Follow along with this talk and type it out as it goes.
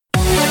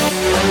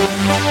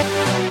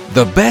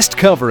The best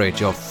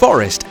coverage of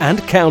Forest and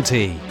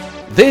County.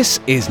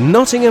 This is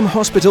Nottingham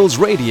Hospital's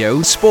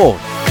Radio Sport.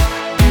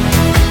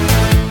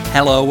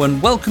 Hello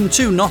and welcome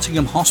to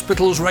Nottingham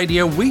Hospital's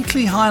Radio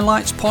Weekly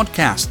Highlights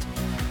podcast,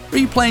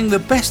 replaying the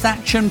best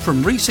action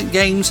from recent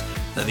games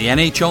that the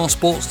NHR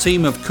Sports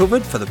team have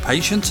covered for the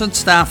patients and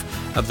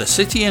staff of the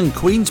City and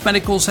Queen's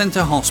Medical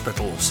Centre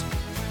hospitals.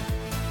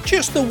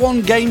 Just the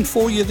one game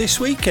for you this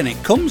week, and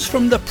it comes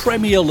from the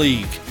Premier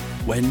League,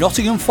 where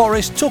Nottingham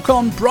Forest took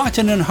on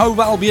Brighton and Hove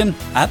Albion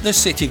at the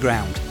City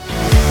Ground.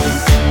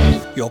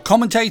 Your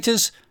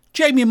commentators,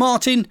 Jamie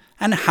Martin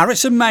and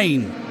Harrison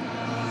Main.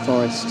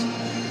 Forest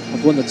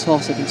have won the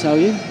toss, I can tell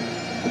you.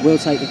 They will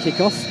take the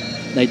kick-off.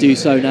 They do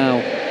so now.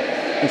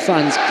 The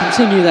fans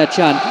continue their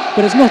chant,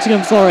 but it's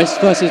Nottingham Forest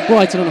versus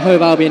Brighton and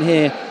Hove Albion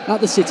here at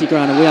the City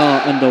Ground, and we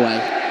are underway.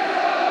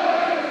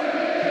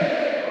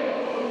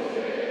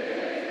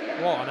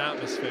 What an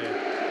atmosphere.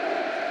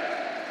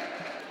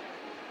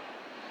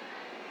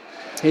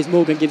 Here's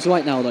Morgan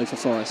Gibbs-White now, though, for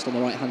Forest on the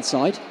right-hand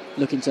side,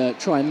 looking to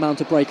try and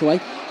mount a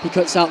breakaway. He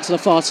cuts out to the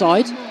far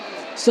side,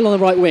 still on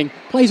the right wing,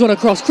 plays one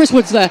across, Chris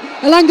Wood's there,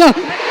 Elanga!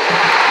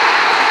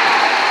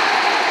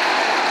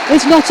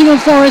 It's Nottingham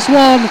Forest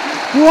 1,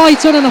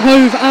 Brighton and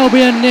Hove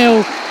Albion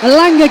 0.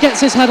 Elanga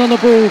gets his head on the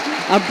ball,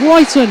 and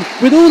Brighton,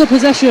 with all the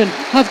possession,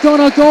 have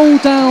gone a goal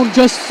down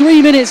just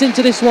 3 minutes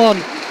into this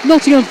one.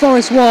 Nottingham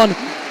Forest 1,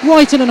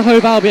 Brighton and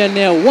Hove Albion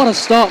 0. What a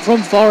start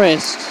from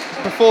Forest.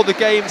 Before the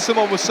game,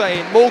 someone was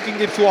saying, Morgan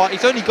Gibbs-White,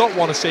 he's only got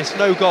one assist,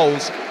 no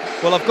goals.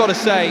 Well, I've got to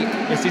say,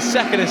 it's his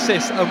second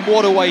assist, and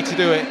what a way to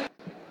do it.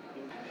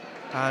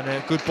 And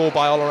a good ball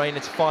by Olorena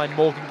to find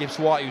Morgan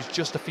Gibbs-White, who's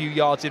just a few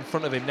yards in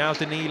front of him. Now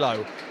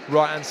Danilo,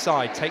 right-hand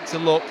side, takes a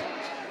look,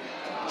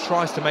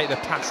 tries to make the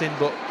pass in,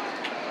 but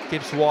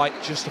Gibbs-White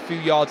just a few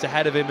yards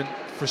ahead of him and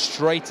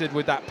frustrated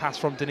with that pass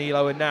from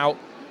Danilo. And now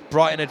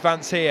Brighton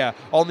advance here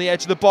on the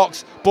edge of the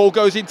box. Ball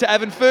goes into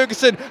Evan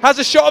Ferguson, has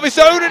a shot of his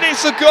own, and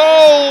it's a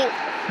goal!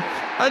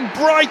 And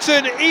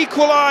Brighton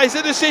equalise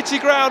at the City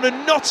Ground,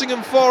 and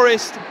Nottingham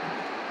Forest,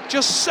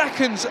 just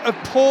seconds of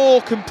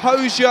poor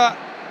composure,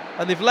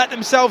 and they've let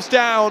themselves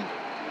down.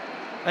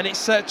 And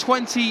it's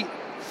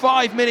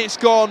 25 minutes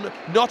gone.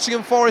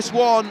 Nottingham Forest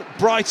 1,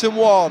 Brighton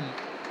 1.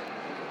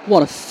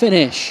 What a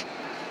finish.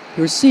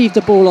 He received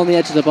the ball on the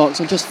edge of the box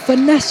and just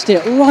finessed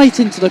it right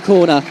into the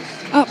corner.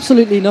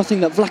 Absolutely nothing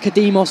that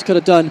Vlachodimos could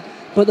have done,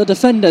 but the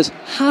defenders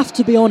have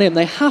to be on him,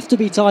 they have to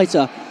be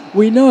tighter.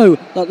 We know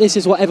that this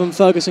is what Evan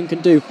Ferguson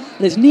can do,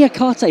 and it's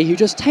Niakate who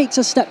just takes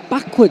a step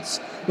backwards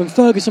when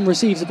Ferguson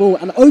receives the ball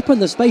and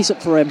opened the space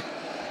up for him,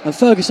 and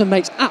Ferguson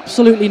makes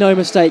absolutely no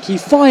mistake. He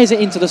fires it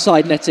into the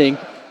side netting.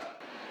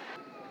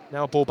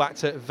 Now ball back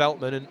to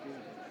Veltman, and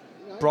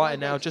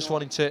Brighton now just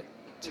wanting to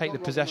take the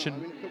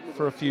possession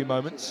for a few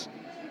moments.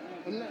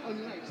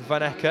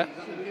 Van Ecke,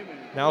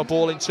 now a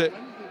ball into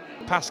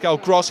Pascal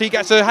Gross, he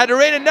gets a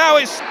header in, and now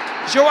it's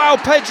João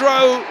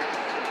Pedro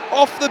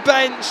off the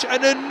bench,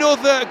 and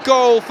another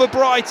goal for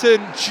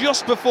Brighton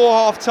just before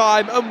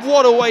half-time, and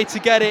what a way to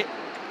get it.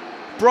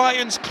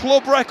 Brighton's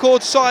club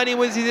record signing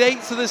was his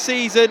 8th of the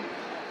season,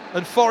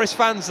 and Forest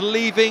fans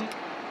leaving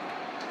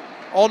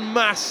en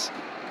masse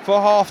for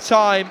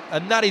half-time,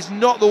 and that is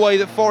not the way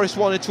that Forest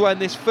wanted to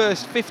end this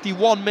first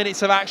 51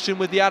 minutes of action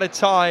with the added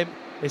time.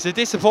 It's a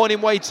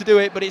disappointing way to do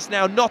it, but it's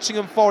now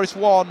Nottingham Forest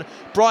 1,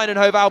 Brighton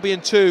and Hove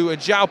Albion 2,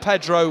 and João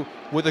Pedro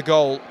with a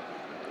goal.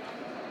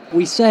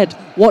 We said,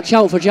 watch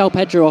out for João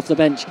Pedro off the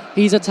bench.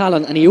 He's a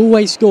talent and he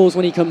always scores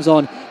when he comes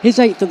on. His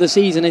 8th of the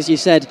season, as you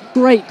said.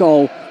 Great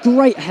goal,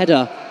 great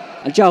header.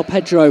 And João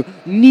Pedro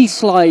knee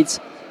slides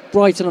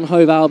Brighton and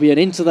Hove Albion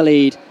into the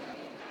lead.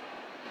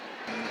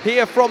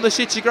 Here from the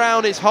City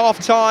Ground, it's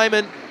half-time,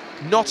 and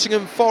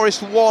Nottingham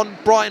Forest 1,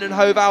 Brighton and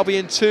Hove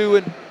Albion 2,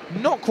 and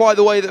not quite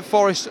the way that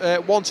Forest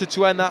wanted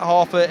to end that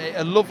half.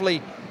 A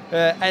lovely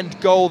end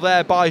goal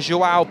there by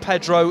João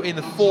Pedro in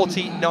the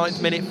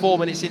 49th minute, 4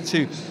 minutes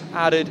into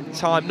added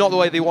time. Not the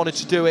way they wanted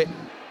to do it.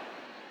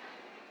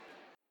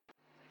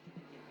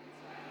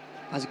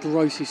 As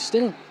Gross, who's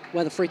still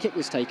where the free kick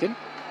was taken,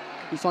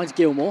 he finds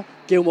Gilmore.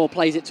 Gilmore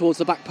plays it towards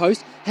the back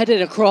post,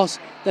 headed across.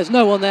 There's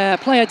no one there.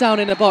 Player down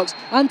in the box.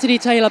 Anthony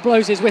Taylor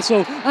blows his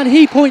whistle, and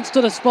he points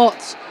to the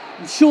spots.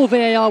 I'm sure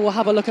VAR will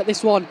have a look at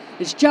this one.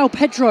 It's João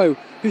Pedro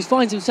who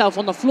finds himself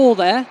on the floor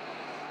there,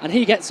 and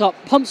he gets up,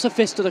 pumps a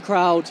fist to the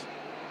crowd.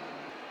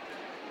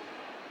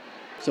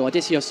 So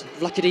Odysseus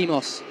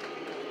Vlachodimos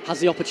has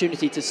the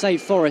opportunity to save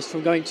Forest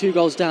from going 2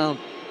 goals down.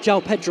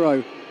 João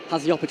Pedro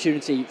has the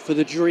opportunity for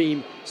the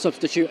dream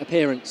substitute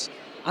appearance.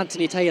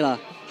 Anthony Taylor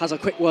has a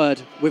quick word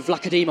with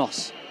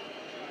Vlachodimos.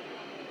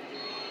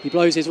 He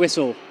blows his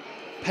whistle.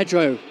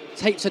 Pedro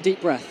takes a deep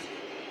breath.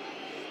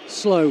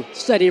 Slow,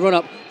 steady run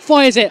up,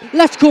 fires it,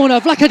 left corner,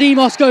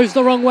 Vlachodimos goes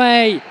the wrong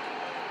way.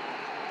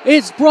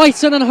 It's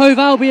Brighton and Hove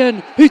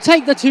Albion who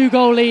take the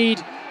 2-goal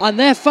lead, and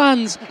their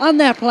fans and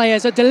their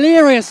players are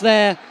delirious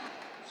there.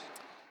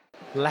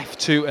 Left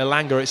to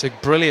Elanga, it's a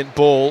brilliant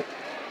ball.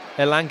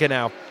 Elanga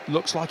now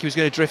looks like he was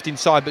going to drift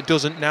inside but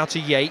doesn't. Now to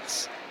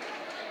Yates.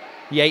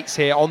 Yates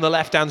here on the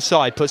left hand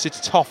side puts it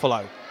to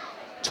Toffolo.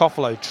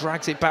 Toffolo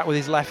drags it back with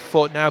his left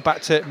foot, now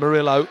back to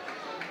Murillo.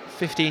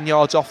 15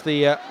 yards off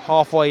the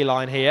halfway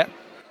line here.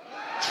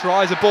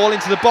 Tries a ball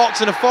into the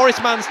box and a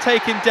Forest man's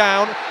taken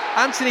down.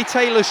 Anthony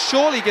Taylor's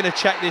surely going to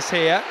check this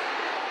here.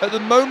 At the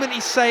moment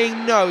he's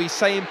saying no, he's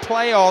saying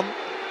play on.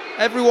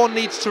 Everyone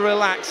needs to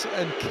relax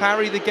and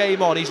carry the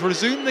game on. He's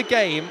resumed the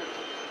game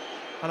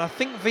and I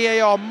think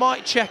VAR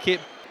might check it.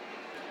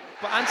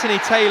 But Anthony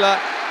Taylor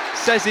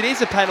says it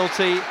is a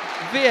penalty.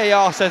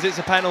 VAR says it's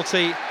a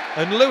penalty.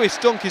 And Lewis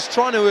Dunk is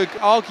trying to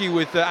argue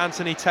with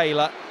Anthony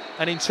Taylor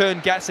and in turn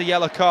gets a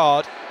yellow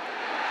card.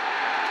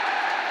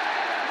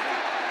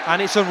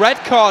 And it's a red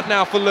card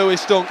now for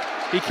Lewis Dunk.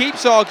 He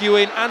keeps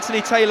arguing.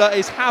 Anthony Taylor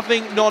is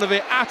having none of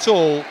it at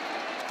all.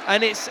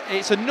 And it's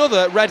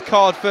another red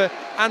card for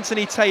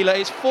Anthony Taylor.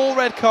 It's 4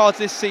 red cards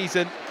this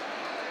season,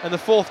 and the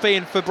 4th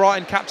being for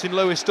Brighton captain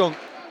Lewis Dunk.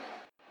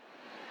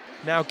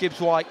 Now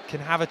Gibbs-White can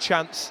have a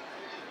chance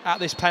at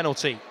this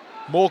penalty.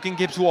 Morgan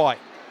Gibbs-White,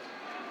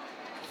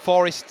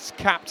 Forest's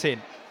captain,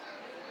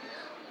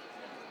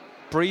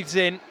 breathes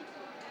in,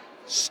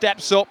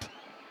 steps up,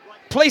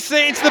 places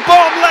it into the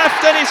bottom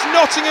left, and it's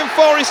Nottingham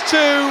Forest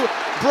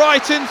 2,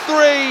 Brighton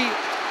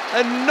 3.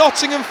 And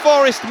Nottingham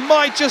Forest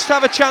might just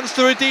have a chance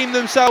to redeem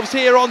themselves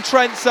here on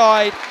Trent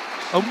side.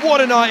 And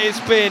what a night it's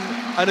been.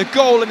 And a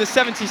goal in the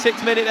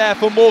 76th minute there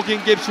for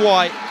Morgan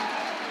Gibbs-White.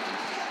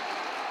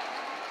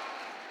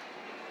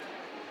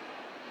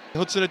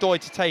 Hudson-Odoi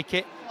to take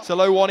it. It's a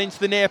low one into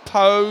the near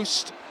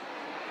post.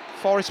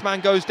 Forest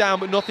man goes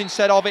down, but nothing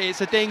said of it. It's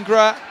a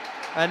Dingra.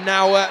 And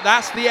now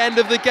that's the end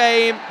of the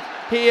game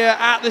here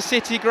at the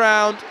City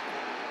Ground.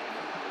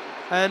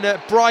 And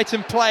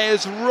Brighton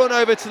players run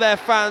over to their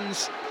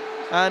fans.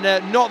 And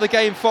not the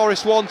game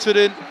Forest wanted,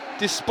 and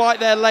despite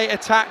their late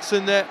attacks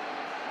and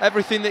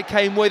everything that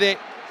came with it,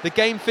 the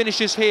game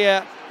finishes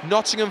here.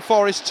 Nottingham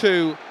Forest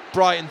 2,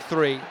 Brighton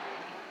 3.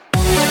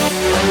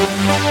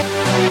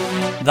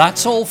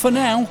 That's all for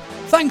now.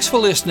 Thanks for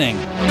listening.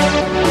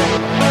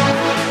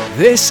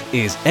 This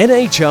is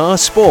NHR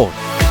Sport.